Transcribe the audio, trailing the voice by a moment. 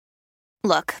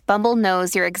Look, Bumble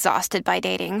knows you're exhausted by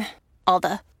dating. All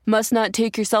the must not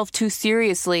take yourself too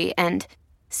seriously and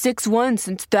 6'1"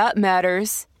 since that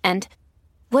matters. And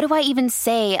what do I even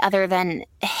say other than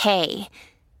hey?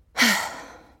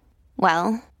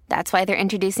 Well, that's why they're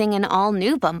introducing an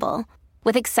all-new Bumble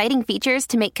with exciting features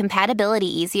to make compatibility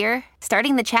easier,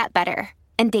 starting the chat better,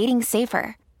 and dating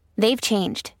safer. They've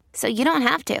changed, so you don't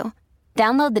have to.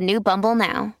 Download the new Bumble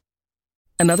now.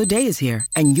 Another day is here,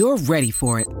 and you're ready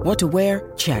for it. What to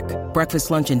wear? Check.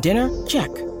 Breakfast, lunch, and dinner? Check.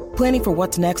 Planning for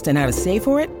what's next and how to save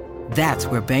for it? That's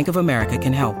where Bank of America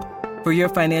can help. For your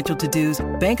financial to-dos,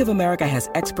 Bank of America has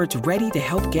experts ready to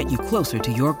help get you closer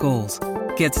to your goals.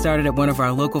 Get started at one of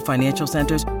our local financial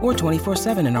centers or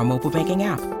 24/7 in our mobile banking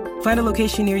app. Find a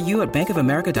location near you at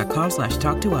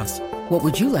bankofamerica.com/talktous. What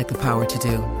would you like the power to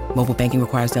do? Mobile banking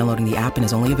requires downloading the app and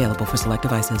is only available for select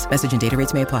devices. Message and data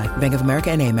rates may apply. Bank of America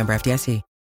N.A., member FDIC.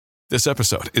 This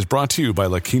episode is brought to you by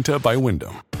La Quinta by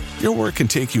Wyndham. Your work can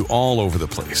take you all over the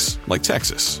place, like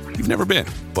Texas. You've never been,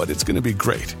 but it's going to be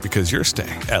great because you're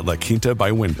staying at La Quinta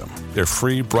by Wyndham. Their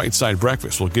free Bright Side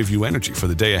breakfast will give you energy for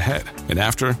the day ahead. And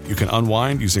after, you can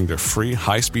unwind using their free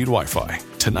high-speed Wi-Fi.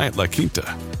 Tonight, La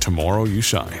Quinta. Tomorrow, you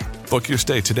shine. Book your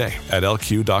stay today at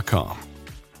LQ.com.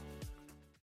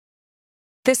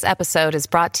 This episode is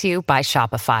brought to you by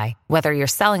Shopify. Whether you're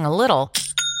selling a little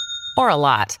or a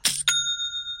lot,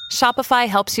 Shopify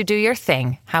helps you do your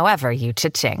thing, however you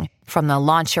cha-ching. From the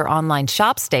launch your online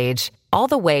shop stage, all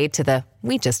the way to the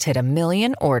we just hit 1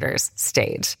 million orders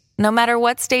stage. No matter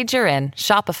what stage you're in,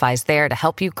 Shopify's there to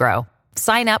help you grow.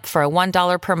 Sign up for a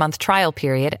 $1 per month trial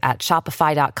period at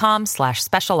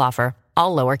shopify.com/special offer,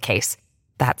 all lowercase.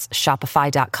 That's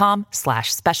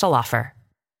shopify.com/special offer.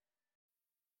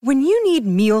 When you need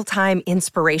mealtime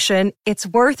inspiration, it's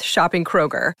worth shopping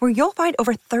Kroger, where you'll find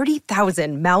over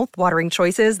 30,000 mouth-watering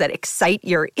choices that excite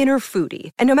your inner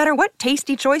foodie. And no matter what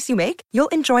tasty choice you make, you'll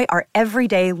enjoy our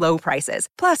everyday low prices,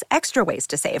 plus extra ways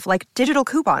to save, like digital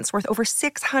coupons worth over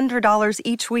 $600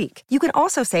 each week. You can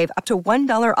also save up to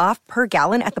 $1 off per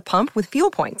gallon at the pump with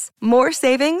fuel points. More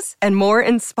savings and more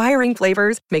inspiring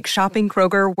flavors make shopping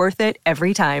Kroger worth it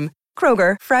every time.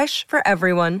 Kroger, fresh for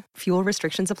everyone. Fuel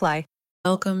restrictions apply.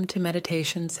 Welcome to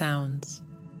Meditation Sounds,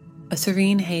 a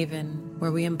serene haven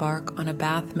where we embark on a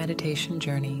bath meditation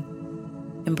journey,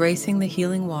 embracing the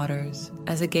healing waters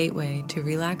as a gateway to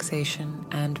relaxation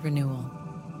and renewal.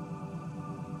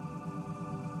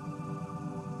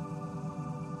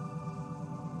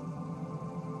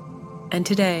 And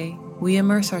today, we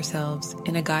immerse ourselves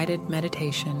in a guided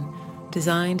meditation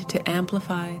designed to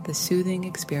amplify the soothing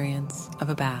experience of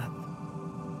a bath.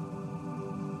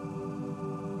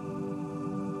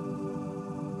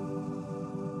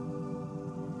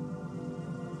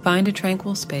 Find a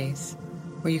tranquil space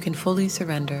where you can fully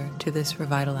surrender to this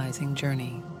revitalizing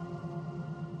journey.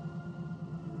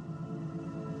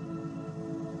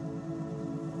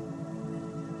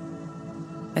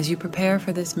 As you prepare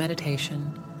for this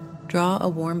meditation, draw a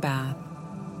warm bath,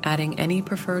 adding any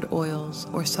preferred oils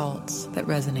or salts that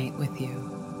resonate with you.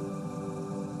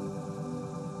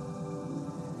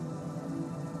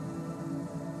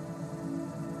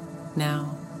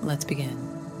 Now, let's begin.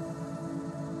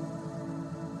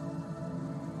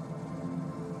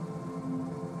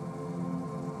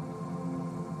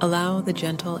 Allow the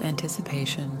gentle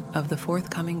anticipation of the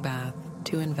forthcoming bath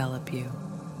to envelop you.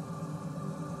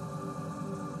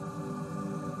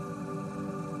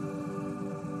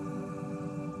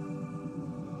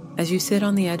 As you sit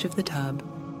on the edge of the tub,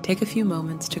 take a few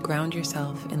moments to ground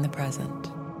yourself in the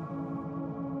present.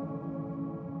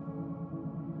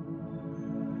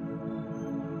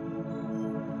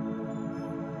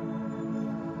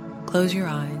 Close your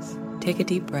eyes, take a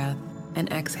deep breath,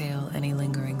 and exhale any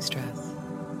lingering stress.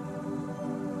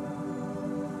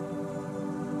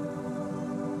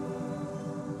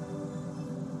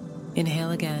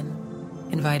 Inhale again,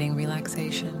 inviting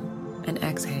relaxation, and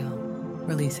exhale,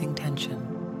 releasing tension.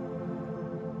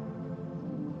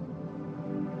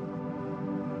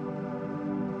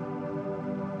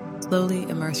 Slowly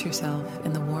immerse yourself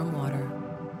in the warm water,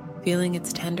 feeling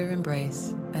its tender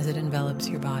embrace as it envelops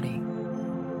your body.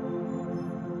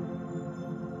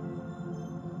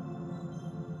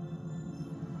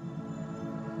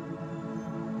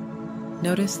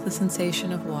 Notice the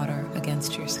sensation of water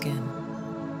against your skin,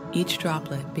 each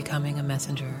droplet becoming a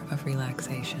messenger of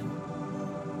relaxation.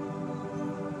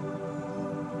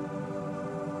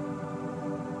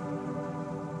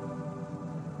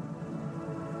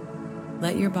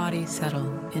 Let your body settle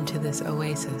into this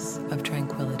oasis of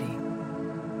tranquility.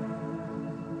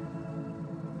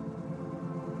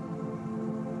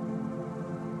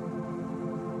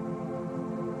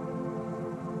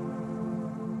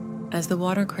 As the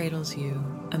water cradles you,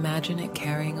 imagine it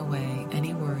carrying away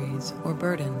any worries or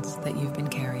burdens that you've been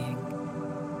carrying.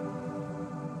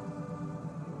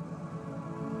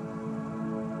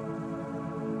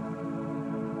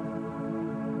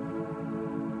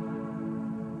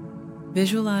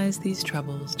 Visualize these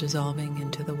troubles dissolving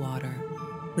into the water,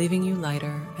 leaving you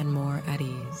lighter and more at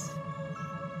ease.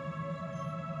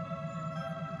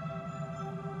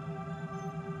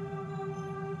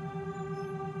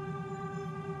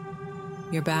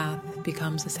 Your bath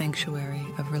becomes a sanctuary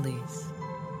of release.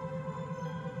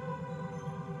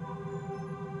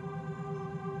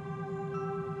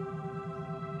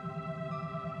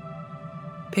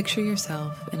 Picture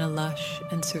yourself in a lush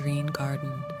and serene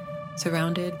garden,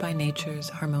 surrounded by nature's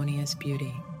harmonious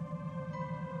beauty.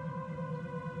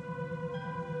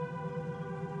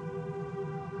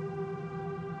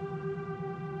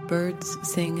 Birds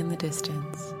sing in the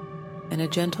distance, and a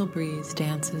gentle breeze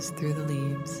dances through the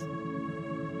leaves.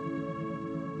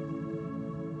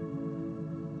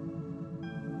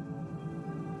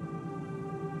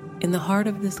 In the heart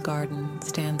of this garden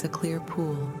stands a clear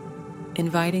pool,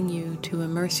 inviting you to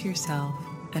immerse yourself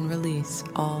and release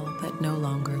all that no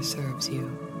longer serves you.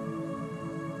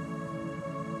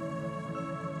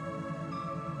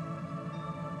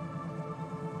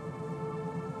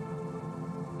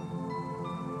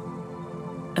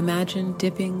 Imagine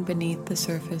dipping beneath the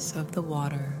surface of the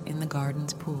water in the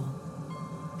garden's pool,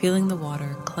 feeling the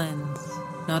water cleanse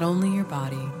not only your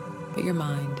body, but your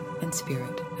mind and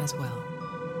spirit as well.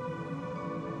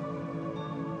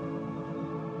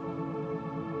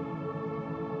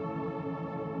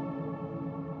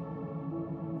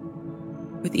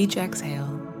 With each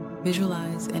exhale,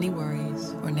 visualize any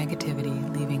worries or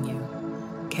negativity leaving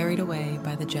you, carried away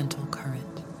by the gentle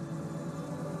current.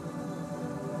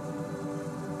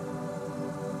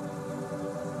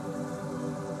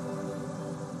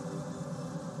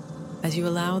 As you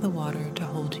allow the water to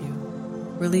hold you,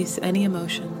 release any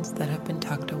emotions that have been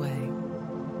tucked away.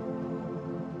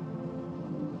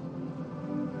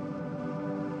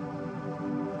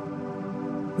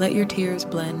 Let your tears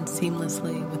blend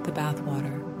seamlessly with the bath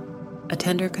water, a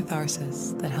tender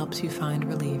catharsis that helps you find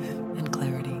relief and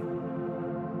clarity.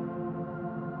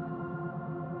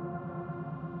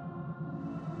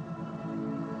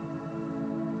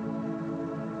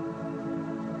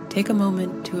 Take a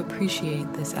moment to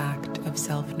appreciate this act of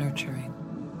self-nurturing.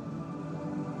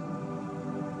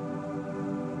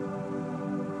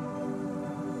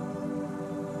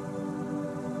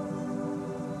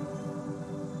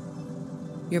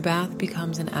 Your bath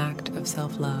becomes an act of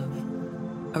self-love,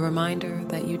 a reminder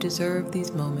that you deserve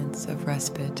these moments of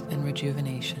respite and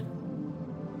rejuvenation.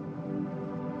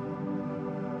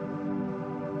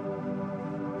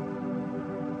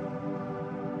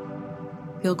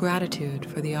 Feel gratitude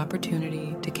for the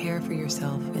opportunity to care for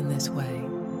yourself in this way.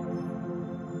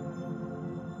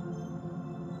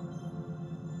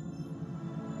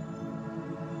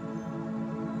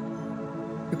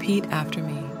 Repeat after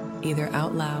me, either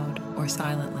out loud or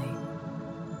silently.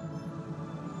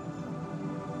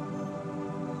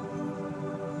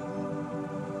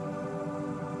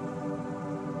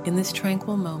 In this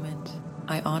tranquil moment,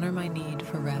 I honor my need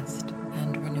for rest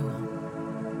and renewal.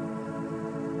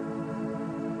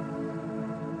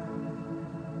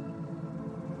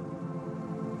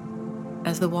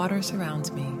 As the water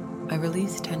surrounds me, I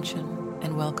release tension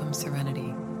and welcome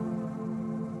serenity.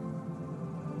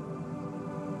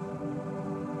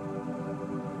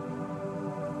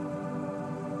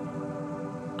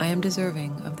 I am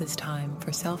deserving of this time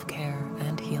for self-care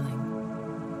and healing.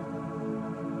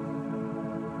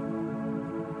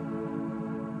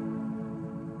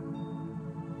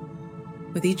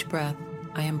 With each breath,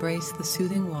 I embrace the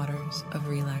soothing waters of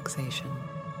relaxation.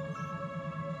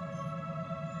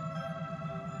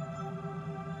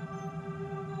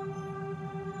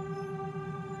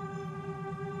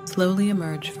 Slowly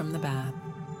emerge from the bath,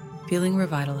 feeling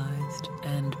revitalized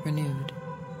and renewed.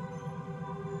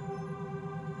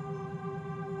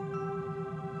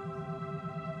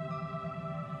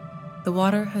 The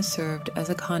water has served as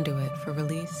a conduit for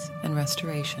release and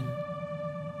restoration,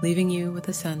 leaving you with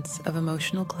a sense of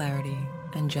emotional clarity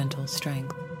and gentle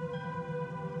strength.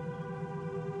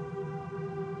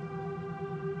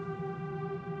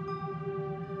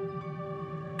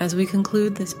 As we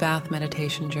conclude this bath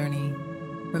meditation journey,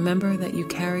 remember that you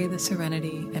carry the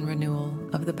serenity and renewal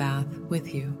of the bath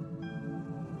with you.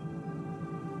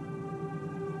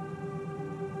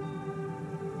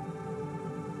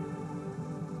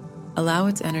 Allow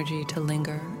its energy to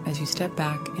linger as you step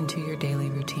back into your daily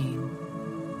routine.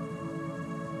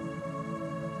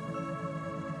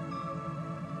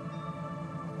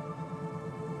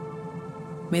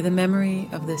 May the memory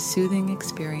of this soothing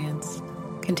experience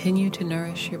continue to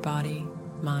nourish your body,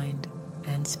 mind,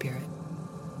 and spirit.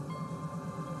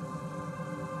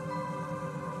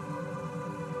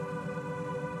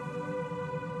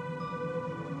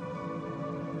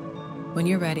 When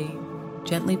you're ready,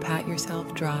 gently pat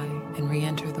yourself dry and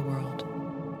re-enter the world,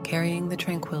 carrying the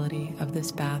tranquility of this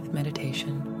bath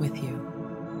meditation with you.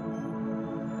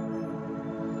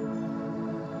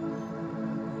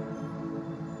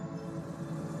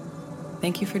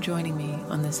 Thank you for joining me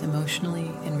on this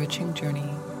emotionally enriching journey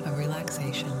of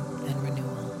relaxation and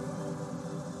renewal.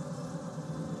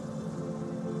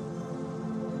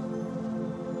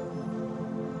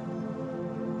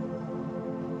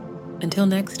 Until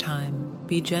next time,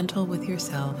 be gentle with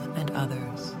yourself and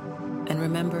others, and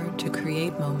remember to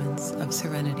create moments of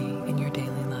serenity in your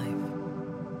daily life.